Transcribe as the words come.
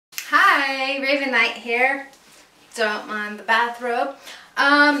Hi, Rayvin Nyte here. Don't mind the bathrobe.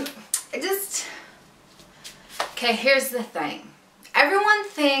 Okay, here's the thing. Everyone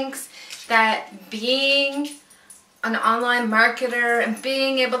thinks that being an online marketer and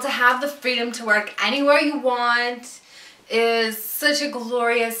being able to have the freedom to work anywhere you want is such a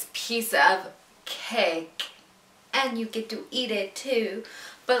glorious piece of cake. And you get to eat it too.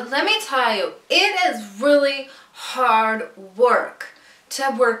 But let me tell you, it is really hard work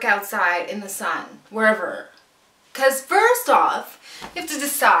to work outside in the sun, wherever. Because first off, you have to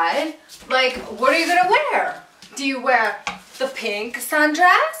decide, like, what are you gonna wear? Do you wear the pink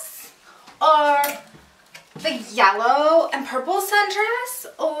sundress? Or the yellow and purple sundress?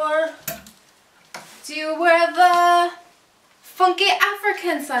 Or do you wear the funky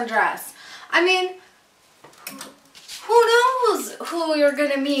African sundress? I mean, who knows who you're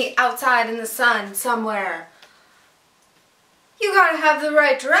gonna meet outside in the sun somewhere? You gotta have the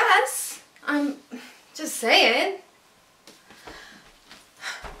right dress. I'm just saying.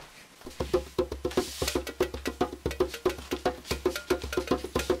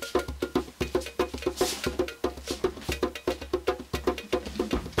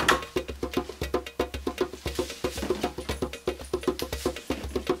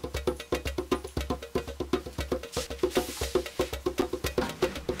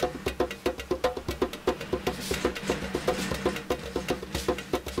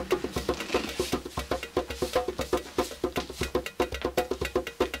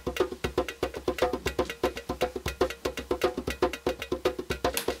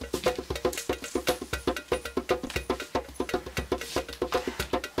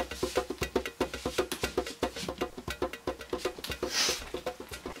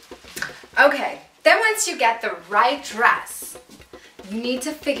 Okay, then once you get the right dress, you need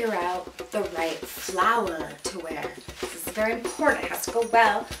to figure out the right flower to wear. This is very important. It has to go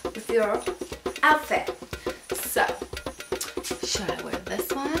well with your outfit. So, should I wear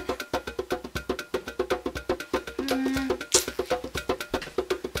this one?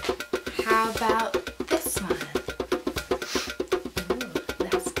 How about this one? Ooh,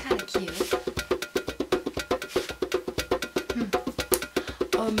 that's kind of cute.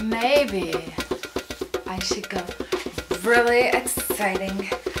 Or maybe I should go really exciting.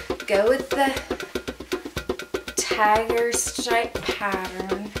 Go with the tiger stripe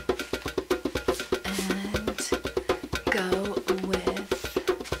pattern and go with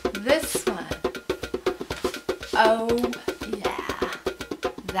this one. Oh yeah,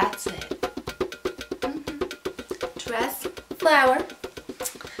 that's it. Dress, flower,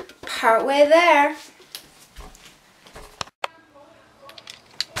 partway there.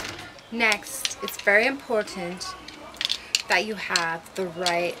 Next, it's very important that you have the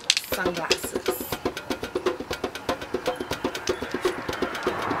right sunglasses.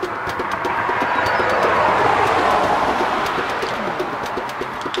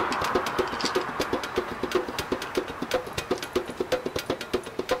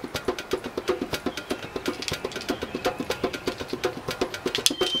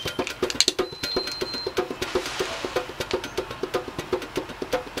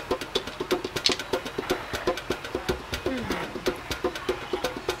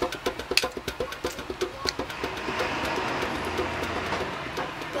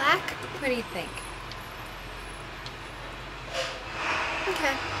 What do you think?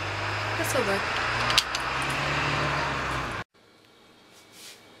 Okay, this will work.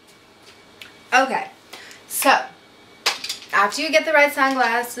 Okay, so after you get the right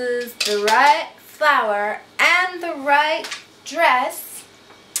sunglasses, the right flower, and the right dress,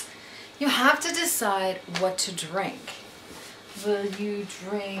 you have to decide what to drink. Will you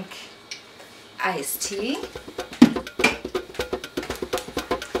drink iced tea?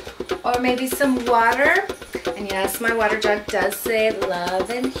 Or maybe some water. And yes, my water jug does say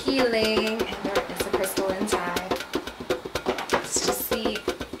love and healing, and there is a crystal inside. It's just the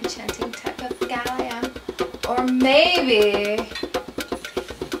enchanting type of gal I am. Or maybe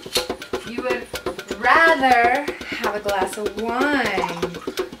you would rather have a glass of wine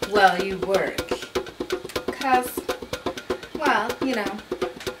while you work. Because, well, you know,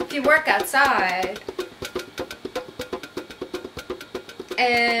 if you work outside,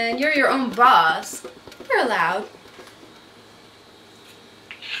 and you're your own boss, you're allowed.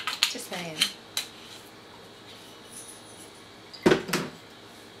 Just saying.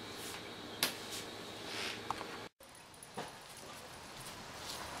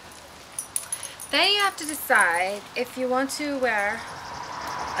 Then you have to decide if you want to wear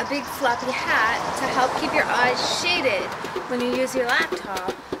a big floppy hat to help keep your eyes shaded when you use your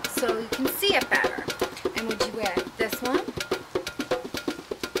laptop so you can see it better. And would you wear this one?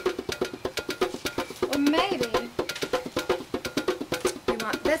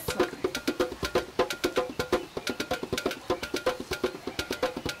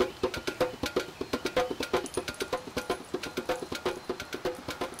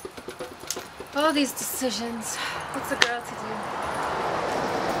 All these decisions. What's a girl to do?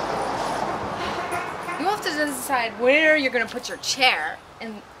 You have to decide where you're gonna put your chair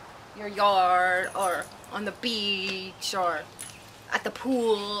in your yard, or on the beach, or at the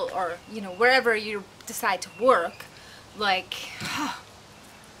pool, or you know, wherever you decide to work. Like,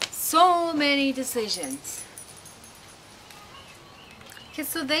 so many decisions. Okay,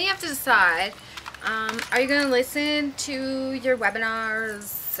 so then you have to decide, are you going to listen to your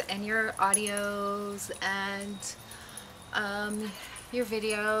webinars and your audios and your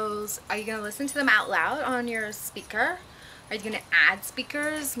videos? Are you going to listen to them out loud on your speaker? Are you going to add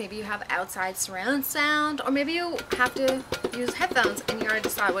speakers? Maybe you have outside surround sound, or maybe you have to use headphones and you gotta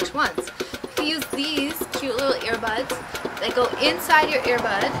decide which ones. You can use these cute little earbuds that go inside your ear,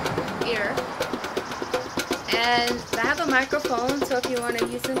 and they have a microphone, so if you want to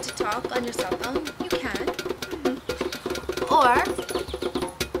use them to talk on your cell phone, you can. Or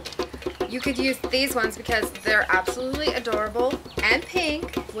you could use these ones because they're absolutely adorable and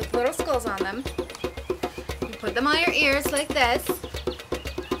pink with little skulls on them. You put them on your ears like this,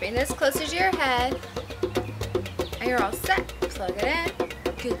 bring this closer to your head, and you're all set. Plug it in,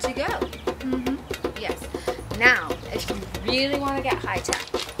 good to go. Yes. Now, if you really want to get high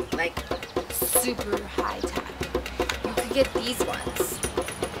tech, like super high tech, you could get these ones.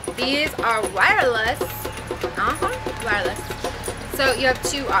 These are wireless. Wireless. So you have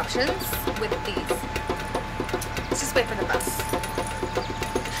two options with these. Let's just wait for the bus.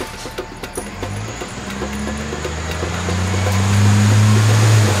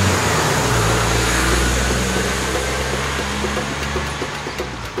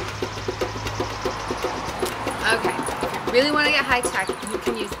 Okay, if you really want to get high tech, you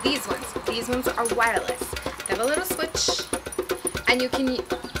can use these ones. These ones are wireless. They have a little switch, and you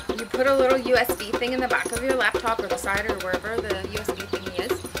put a little USB thing in the back of your laptop or the side or wherever the USB thingy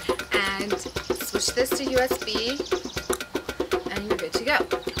is, and switch this to USB, and you're good to go.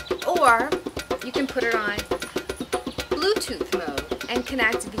 Or you can put it on Bluetooth mode and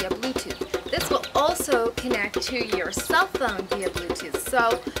connect via Bluetooth. This will also connect to your cell phone via Bluetooth.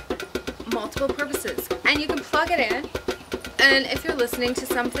 So multiple purposes, and you can plug it in, and if you're listening to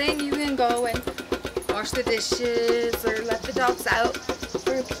something, you can go and wash the dishes or let the dogs out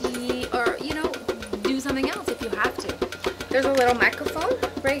for a pee, or you know, do something else if you have to. There's a little microphone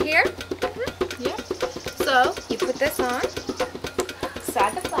right here. Yeah. So you put this on,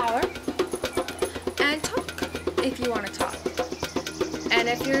 side the flower, and talk if you want to talk. And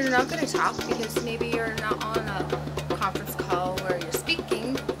if you're not going to talk because maybe you're not on a conference call where you're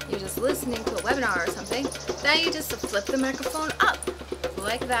speaking, you're just listening to a webinar or something, then you just flip the microphone up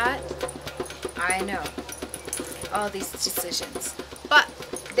like that. I know, all these decisions, but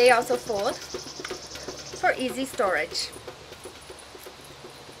they also fold for easy storage.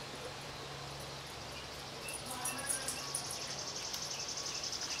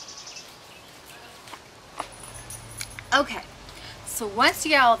 Okay, so once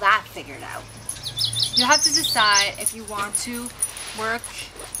you get all that figured out, you have to decide if you want to work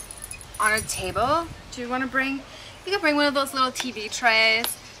on a table. Do you want to bring, you can bring one of those little TV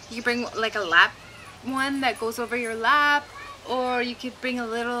trays. You can bring like a lap one that goes over your lap, or you could bring a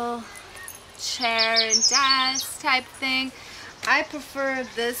little chair and desk type thing. I prefer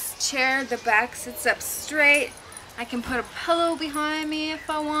this chair. The back sits up straight. I can put a pillow behind me if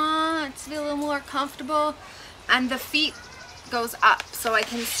I want to be a little more comfortable, and the feet goes up so I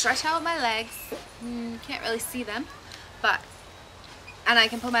can stretch out my legs. Can't really see them, but, and I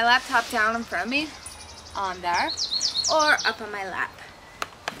can put my laptop down in front of me on there or up on my lap.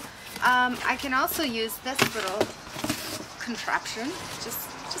 I can also use this little contraption,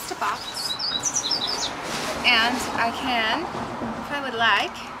 just a box, and I can, if I would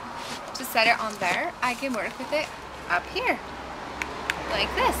like to set it on there, I can work with it up here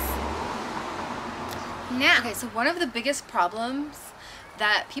like this. Now, okay, so one of the biggest problems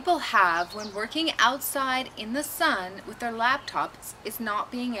that people have when working outside in the sun with their laptops is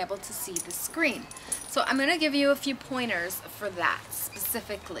not being able to see the screen. So I'm going to give you a few pointers for that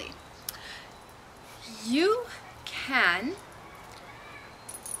specifically. You can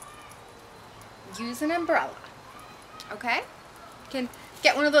use an umbrella, okay? You can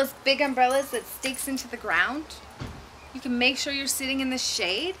get one of those big umbrellas that stakes into the ground. You can make sure you're sitting in the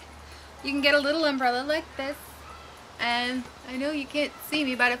shade. You can get a little umbrella like this, and I know you can't see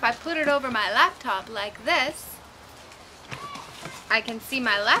me, but if I put it over my laptop like this, I can see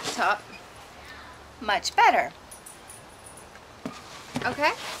my laptop much better.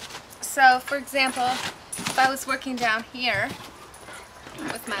 Okay? So, for example, if I was working down here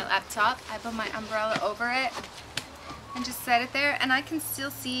with my laptop, I put my umbrella over it and just set it there, and I can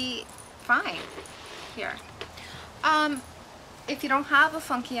still see fine. Here. If you don't have a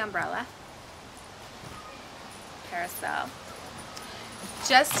funky umbrella, parasol,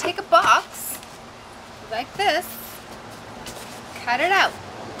 just take a box like this, cut it out,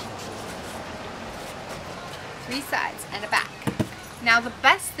 3 sides and a back. Now the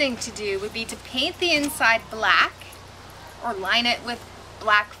best thing to do would be to paint the inside black or line it with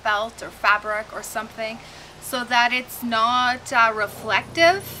black felt or fabric or something so that it's not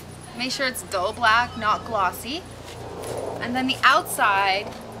reflective. Make sure it's dull black, not glossy. And then the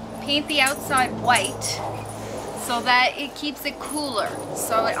outside, paint the outside white so that it keeps it cooler.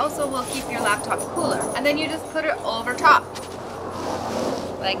 So it also will keep your laptop cooler. And then you just put it over top,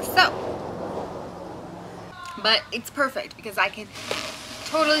 like so. But it's perfect because I can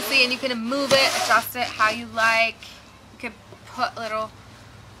totally see, and you can move it, adjust it how you like. You can put little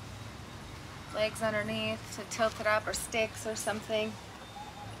legs underneath to tilt it up, or sticks or something.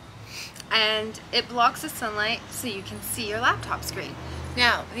 And it blocks the sunlight so you can see your laptop screen.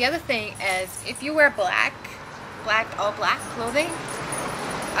 Now, the other thing is if you wear all black clothing,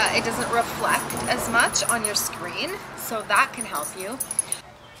 it doesn't reflect as much on your screen, so that can help you.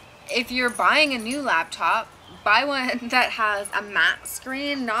 If you're buying a new laptop, buy one that has a matte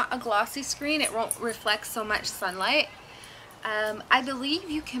screen, not a glossy screen. It won't reflect so much sunlight. I believe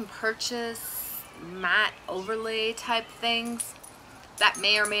you can purchase matte overlay type things. That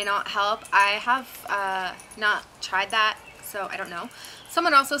may or may not help. I have not tried that, so I don't know.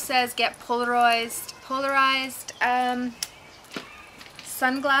 Someone also says get polarized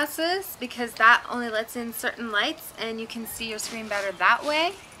sunglasses, because that only lets in certain lights and you can see your screen better that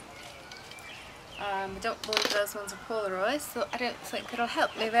way. I don't believe those ones are polarized, so I don't think it'll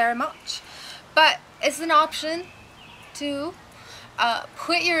help me very much. But it's an option to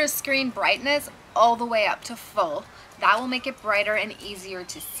put your screen brightness all the way up to full. That will make it brighter and easier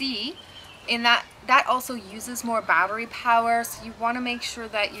to see. And that also uses more battery power, so you want to make sure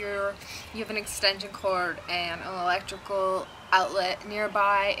that you have an extension cord and an electrical outlet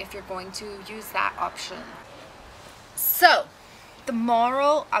nearby if you're going to use that option. So, the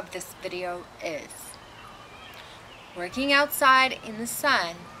moral of this video is working outside in the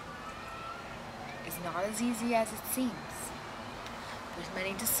sun is not as easy as it seems. There's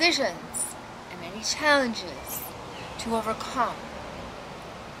many decisions and many challenges to overcome.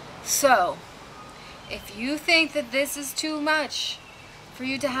 So, if you think that this is too much for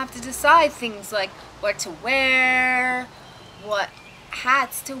you to have to decide things like what to wear, what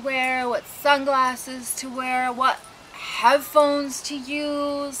hats to wear, what sunglasses to wear, what headphones to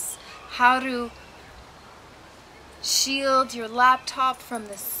use, how to shield your laptop from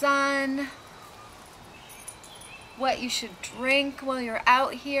the sun, what you should drink while you're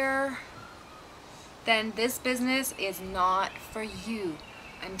out here, then this business is not for you.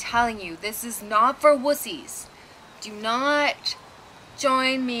 I'm telling you, this is not for wussies. Do not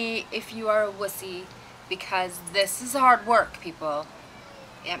join me if you are a wussy, because this is hard work, people.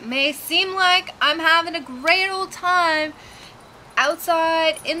 It may seem like I'm having a great old time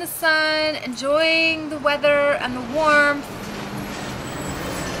outside in the sun, enjoying the weather and the warmth,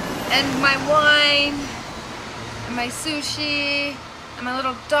 and my wine, and my sushi, and my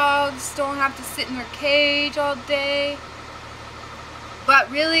little dogs don't have to sit in their cage all day.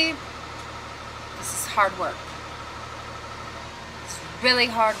 But really, this is hard work. It's really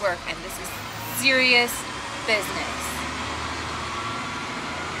hard work, and this is serious business.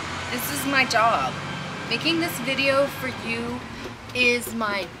 This is my job. Making this video for you is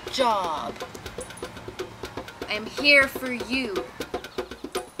my job. I'm here for you.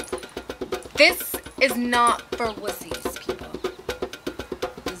 This is not for wussies, people.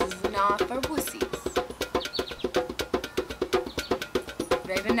 This is not for wussies.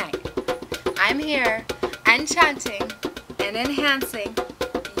 Rayvin Nyte. I'm here enchanting and enhancing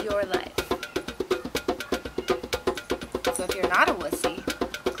your life. So if you're not a wussy,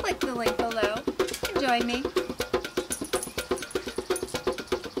 click the link below and join me.